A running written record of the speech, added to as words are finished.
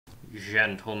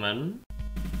gentlemen.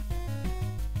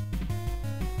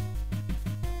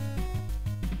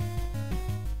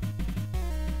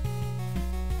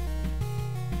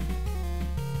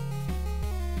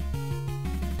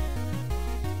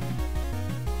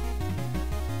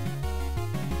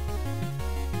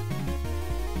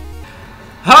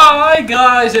 Hi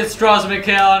guys, it's Straws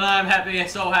Mikhail, and I'm happy,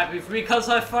 so happy because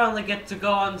I finally get to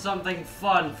go on something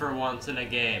fun for once in a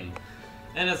game.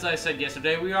 And as I said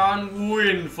yesterday, we are on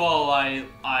Windfall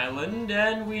Island,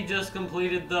 and we just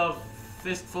completed the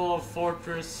Fistful of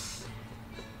Fortress.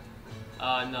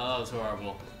 No, that was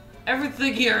horrible.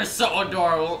 Everything here is so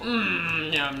adorable.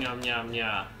 Yum, yum, yum,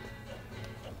 yum.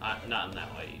 Not in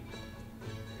that way.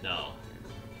 No.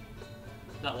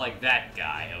 Not like that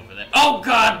guy over there. Oh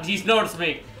god, he's noticed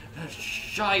me!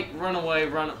 Shite, run away,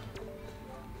 run.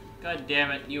 God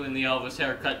damn it, you and the Elvis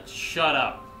haircut, shut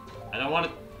up. I don't want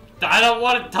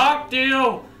to talk to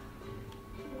you!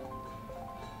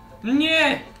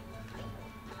 Yeah!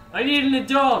 I need an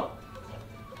adult!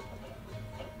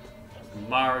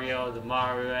 Mario, the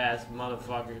Mario ass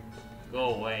motherfucker.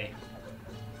 Go away.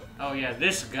 Oh yeah,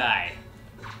 this guy.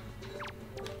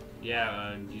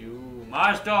 Yeah,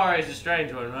 my story is a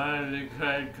strange one.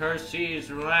 Cursed seas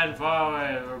from land far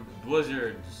away, or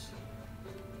blizzards.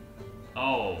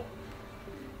 Oh.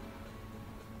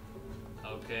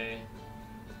 Okay.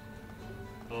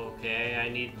 Okay, I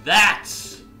need that!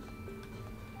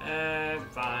 Fine,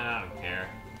 I don't care.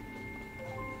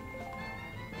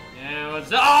 Yeah,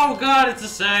 oh god, it's a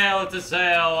sale, it's a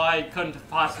sale! I couldn't have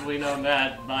possibly known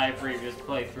that in my previous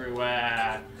playthrough.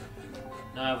 Now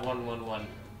I have 111.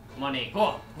 Money.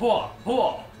 Okay.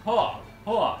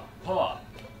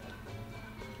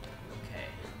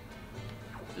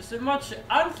 Is there much?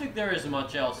 I don't think there is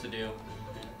much else to do.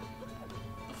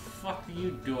 The fuck are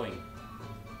you doing?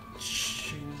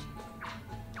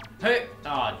 Hey!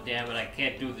 Aw, oh, damn it, I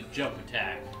can't do the jump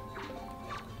attack.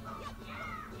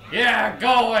 Yeah,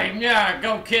 go away! Yeah,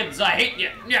 go kids, I hate you!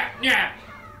 Yeah, yeah!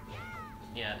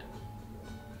 Yeah.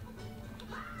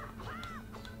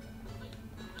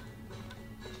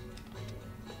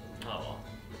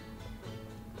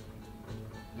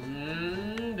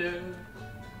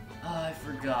 Oh, I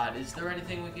forgot. Is there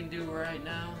anything we can do right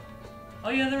now? Oh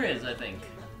yeah, there is, I think.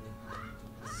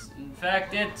 In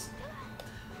fact, it's...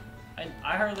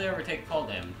 I hardly ever take fall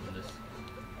damage from this.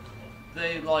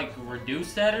 They, like,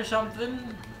 reduce that or something?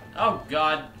 Oh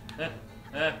god.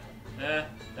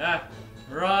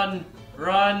 Run!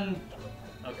 Run!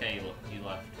 Okay, he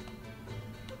left.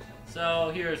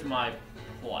 So, here's my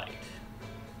plight.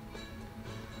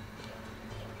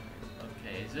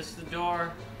 Okay, is this the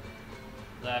door?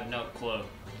 I have no clue.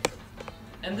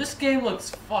 And this game looks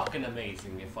fucking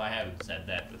amazing, if I haven't said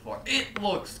that before. It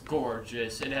looks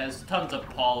gorgeous. It has tons of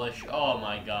polish. Oh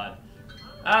my god.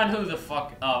 And who the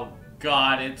fuck... Oh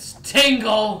god, it's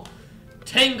Tingle!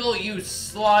 Tingle, you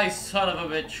sly son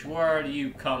of a bitch. Where do you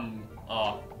come...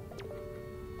 Oh.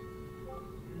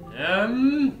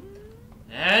 And...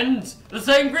 the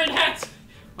same green hat!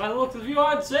 By the looks of you,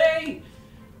 I'd say...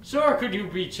 Sure, could you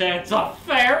be chance a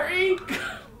fairy?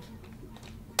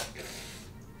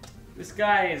 This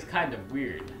guy is kind of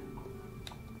weird.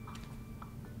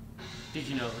 Did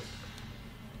you know this?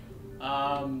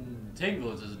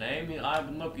 Tingle is his name. I've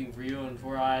been looking for you and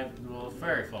for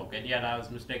fairy folk, and yet I was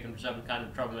mistaken for some kind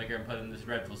of troublemaker and put in this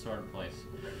dreadful sort of place.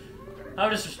 How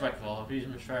disrespectful. Please,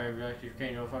 Mr. Fairy, you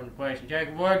can't go from the place and take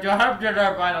a word to help.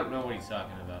 I don't know what he's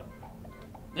talking about.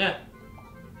 Yeah.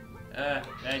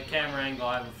 That camera angle,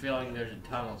 I have a feeling there's a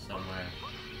tunnel somewhere.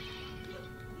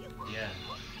 Yeah.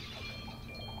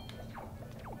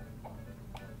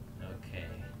 Okay.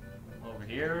 Over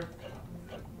here.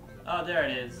 Oh, there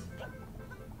it is.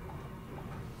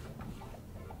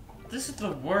 This is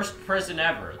the worst prison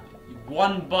ever.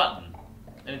 One button.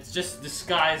 And it's just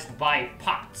disguised by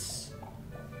pots.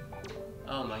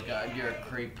 Oh my god, you're a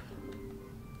creep.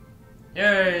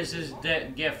 Here is his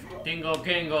gift, Dingo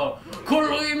Kingo,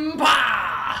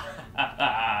 Kulimpa!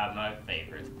 My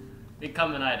favorite.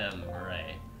 Become an item,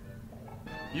 hooray.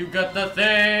 You got the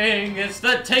thing! It's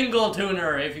the Tingle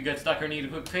Tuner! If you get stuck or need a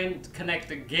quick connect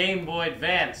the Game Boy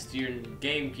Advance to your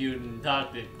GameCube and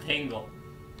talk to Tingle.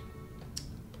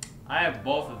 I have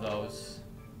both of those.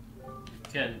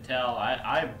 Couldn't tell.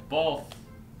 I have both.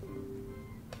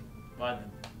 By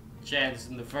the chance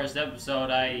in the first episode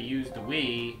I used the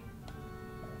Wii.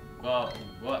 Well,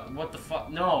 what the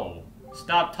fuck? No!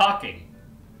 Stop talking!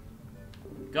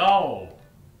 Go!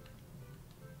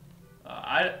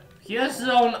 He has his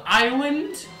own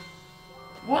island?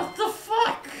 What the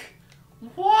fuck?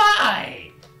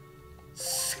 Why?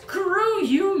 Screw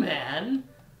you, man!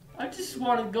 I just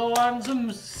want to go on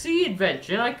some sea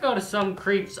adventure. I go to some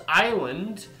creep's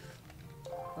island.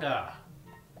 Ah.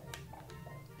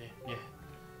 Yeah.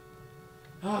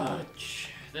 Oh,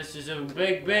 this is a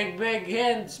big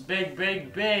hint.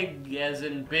 Big, as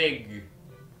in big.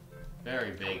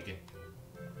 Very big.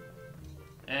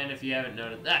 And if you haven't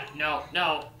noticed that, no.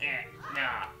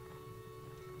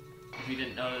 If you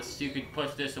didn't notice, you could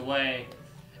push this away.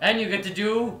 And you get to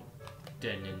do...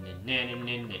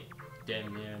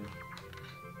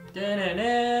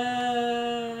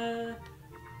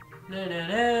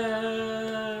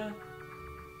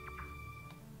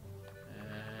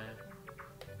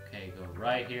 Okay, go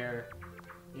right here.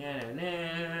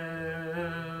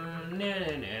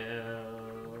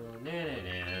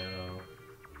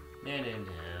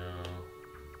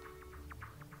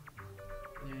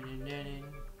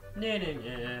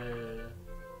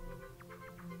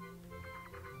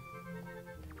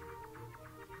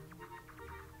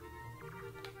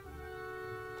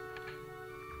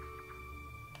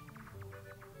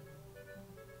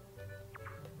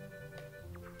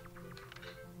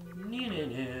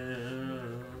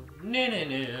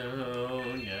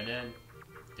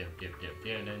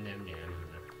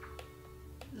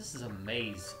 This is a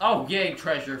maze. Oh, yay,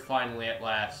 treasure, finally, at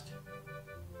last.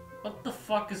 What the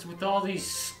fuck is with all these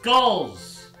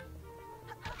skulls?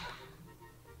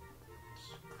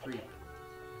 Creep.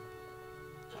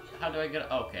 How do I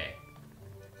get... Okay.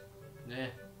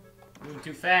 Moving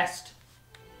too fast.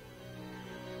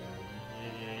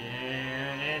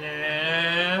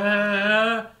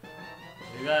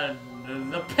 You got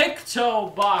the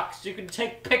Picto box. You can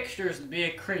take pictures and be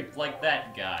a creep like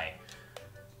that guy.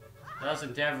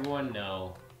 Doesn't everyone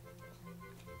know?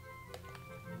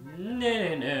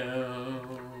 No.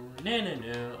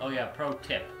 Oh yeah, pro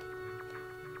tip.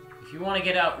 If you want to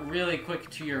get out really quick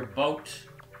to your boat,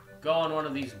 go on one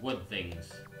of these wood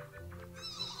things.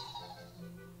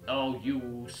 Oh,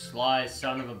 you sly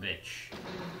son of a bitch.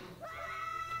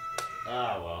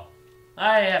 Ah, well.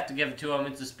 I have to give it to him.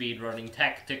 It's a speedrunning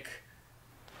tactic.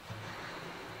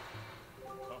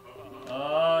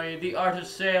 Oh, the art of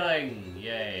sailing.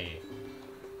 Yay.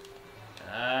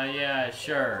 Yeah,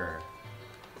 sure.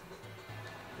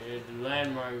 The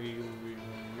landmark you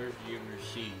mercy of your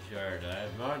sea shard. I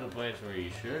have marked the place where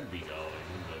you should be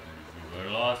going, but if you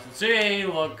are lost at sea,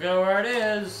 look where it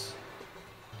is.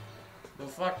 Go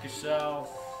fuck yourself.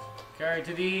 Carry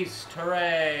to the east,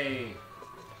 hooray!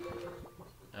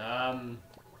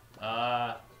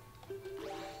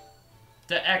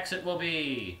 The exit will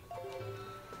be...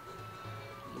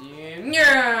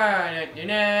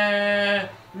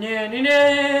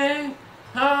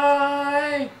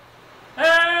 I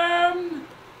am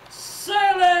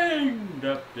sailing!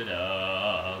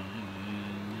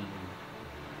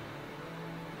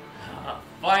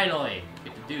 Finally,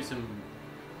 get to do some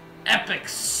epic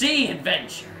sea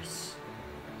adventures!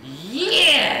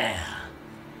 Yeah!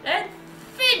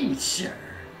 Adventure!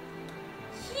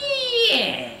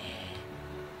 Yeah!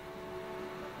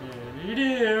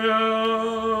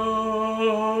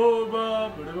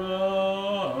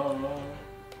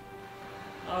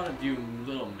 I want to do a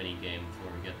little mini game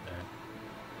before we get there.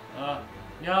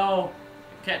 No!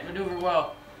 I can't maneuver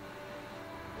well.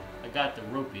 I got the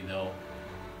rupee though.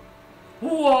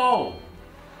 Whoa!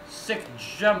 Sick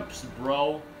jumps,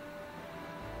 bro.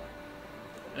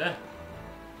 I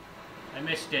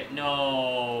missed it.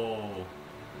 No.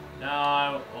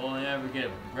 Now I will never get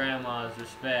grandma's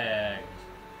respect.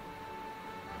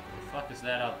 What the fuck is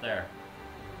that out there?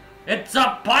 It's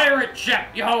a pirate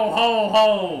ship! Yo ho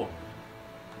ho!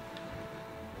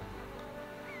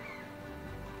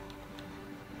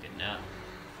 Getting out.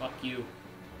 Fuck you.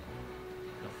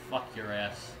 Go fuck your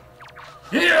ass.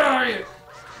 Here are you!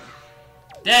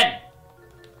 Dead!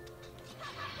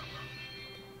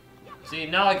 See,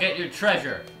 now I get your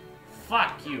treasure.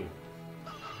 Fuck you.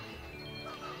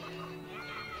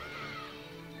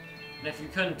 And if you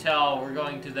couldn't tell, we're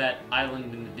going to that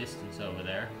island in the distance over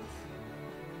there.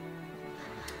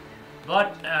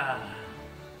 But, I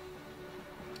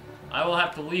will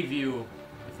have to leave you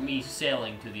with me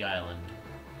sailing to the island.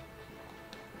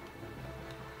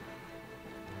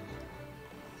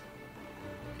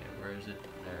 Okay, where is it?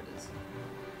 There it is.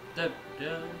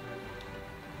 Da-da.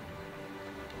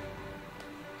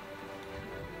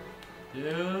 Da.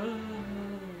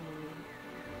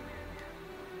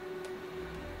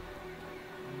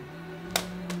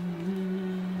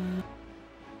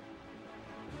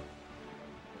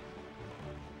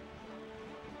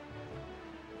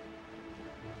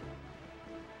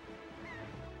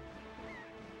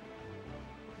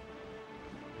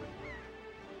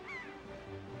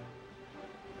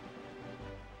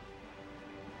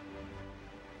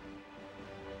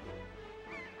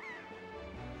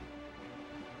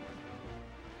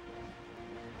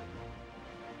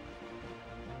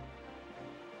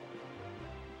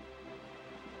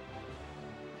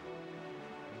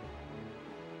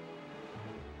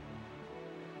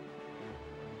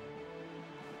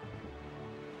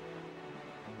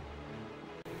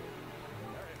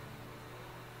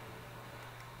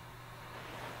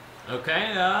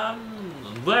 Okay,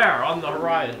 there on the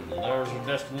horizon, there's a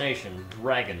destination,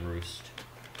 Dragon Roost.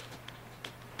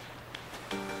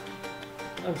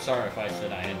 I'm sorry if I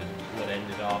said I would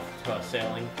end it off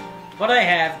sailing, but I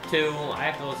have to. I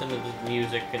have to listen to the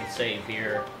music and save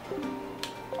here.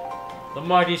 The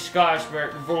mighty Sky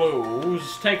Spirit Blue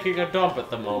is taking a dump at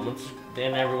the moment,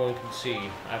 and everyone can see.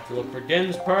 I have to look for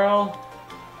Din's Pearl,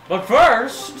 but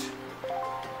first,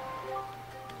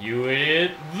 you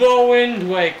hit the Wind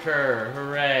Waker!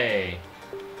 Hooray!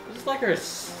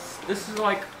 This is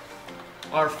like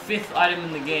our 5th item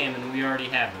in the game, and we already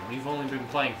have it. We've only been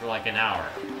playing for like an hour.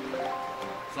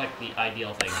 It's like the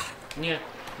ideal thing.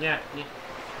 Yeah.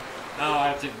 Oh, I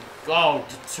have to go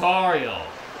tutorial.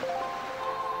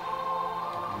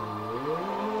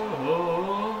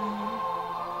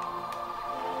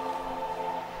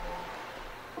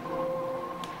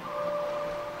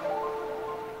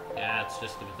 Yeah, it's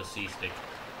just with the C stick.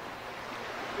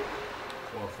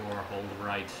 4-4, hold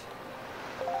right.